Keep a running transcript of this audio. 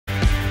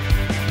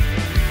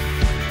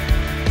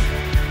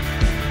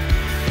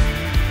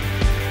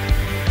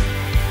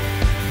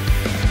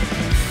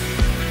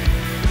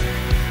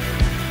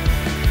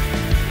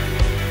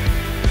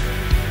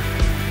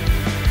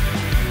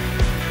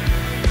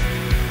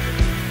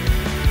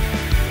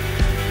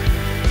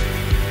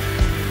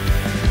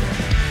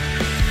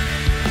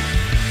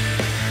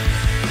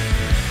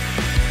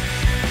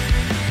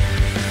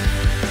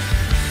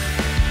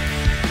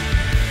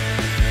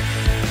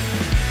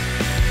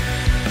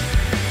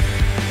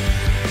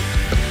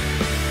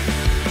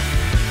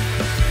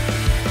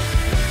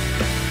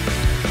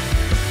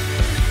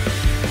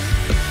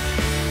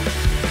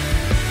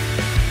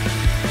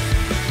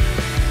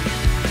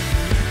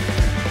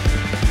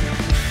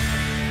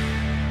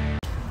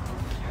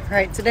All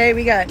right, today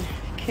we got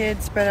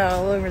kids spread out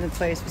all over the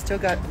place. We still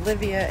got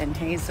Olivia and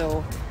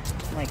Hazel,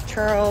 like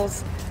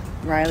Charles.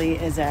 Riley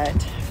is at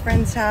a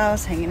friend's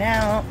house hanging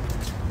out.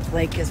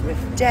 Blake is with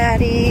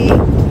Daddy.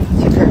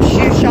 Took her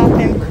shoe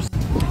shopping.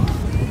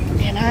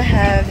 And I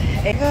have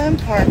Ava and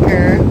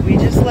Parker. We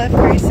just left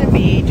Grace and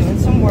me doing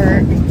some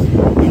work.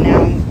 And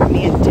now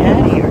me and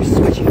Daddy are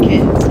switching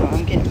kids. So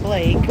I'm getting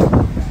Blake,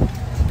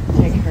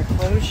 taking her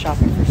clothes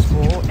shopping for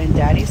school. And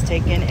Daddy's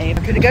taking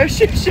Ava to go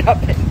shoe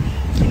shopping.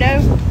 You know,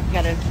 you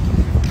gotta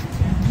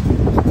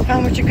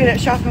find what you're good at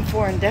shopping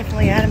for, and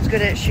definitely Adam's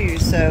good at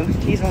shoes, so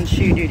he's on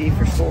shoe duty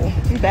for school.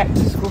 Back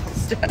to school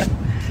stuff.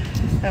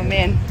 Oh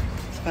man,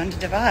 it's fun to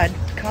divide,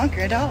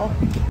 conquer it all.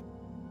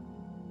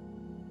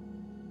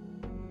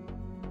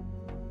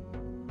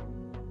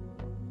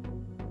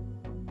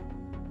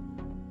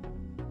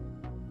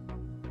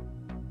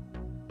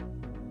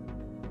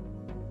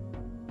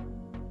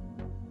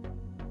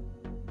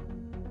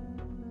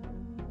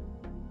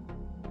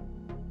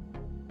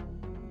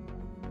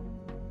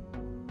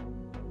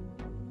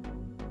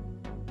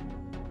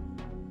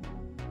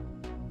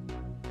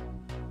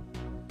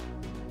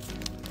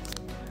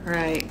 All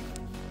right,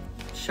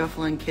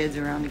 shuffling kids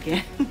around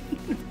again.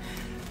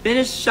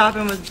 Finished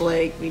shopping with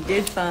Blake. We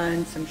did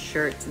find some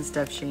shirts and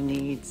stuff she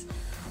needs,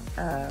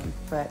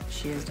 but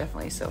she is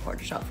definitely so hard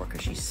to shop for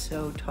because she's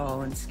so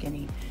tall and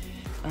skinny.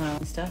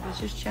 Stuff is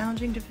just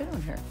challenging to fit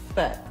on her,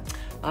 but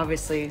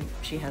obviously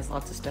she has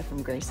lots of stuff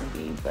from Grace and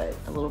B, but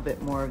a little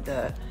bit more of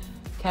the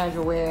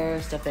casual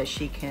wear, stuff that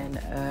she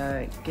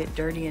can get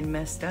dirty and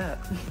messed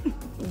up.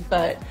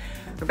 But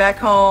we're back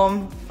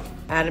home.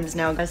 Adam's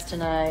now guest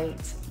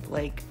tonight.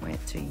 Blake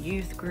went to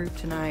youth group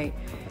tonight,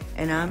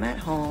 and I'm at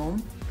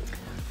home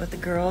with the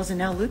girls, and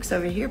now Luke's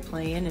over here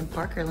playing. And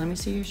Parker, let me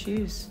see your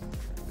shoes.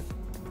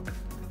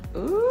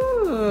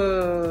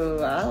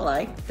 Ooh, I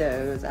like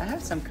those. I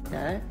have some.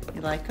 Dad,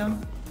 you like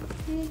them?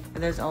 Are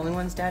those the only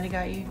ones Daddy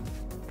got you?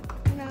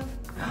 No.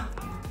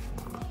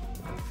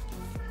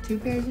 2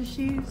 pairs of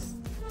shoes?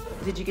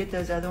 Did you get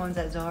those other ones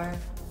at Zara?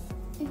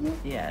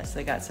 Mm-hmm. Yes,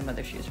 I got some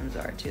other shoes from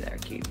Zara too that are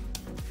cute.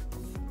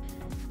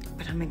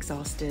 But I'm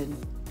exhausted.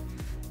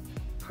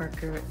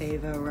 Parker,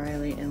 Ava,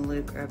 Riley, and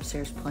Luke are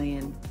upstairs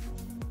playing.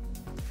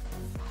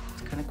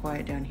 It's kind of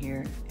quiet down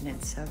here, and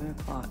it's 7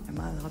 o'clock. Am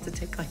I allowed to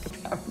take like a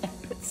power nap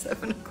at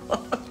 7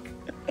 o'clock?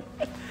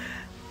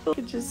 I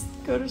could just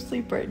go to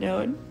sleep right now,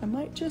 and I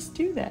might just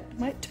do that.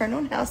 I might turn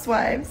on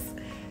Housewives,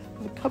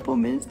 have a couple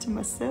minutes to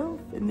myself,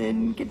 and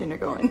then get dinner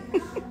going.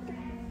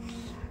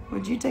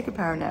 Would you take a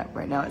power nap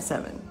right now at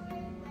 7?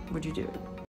 Would you do it?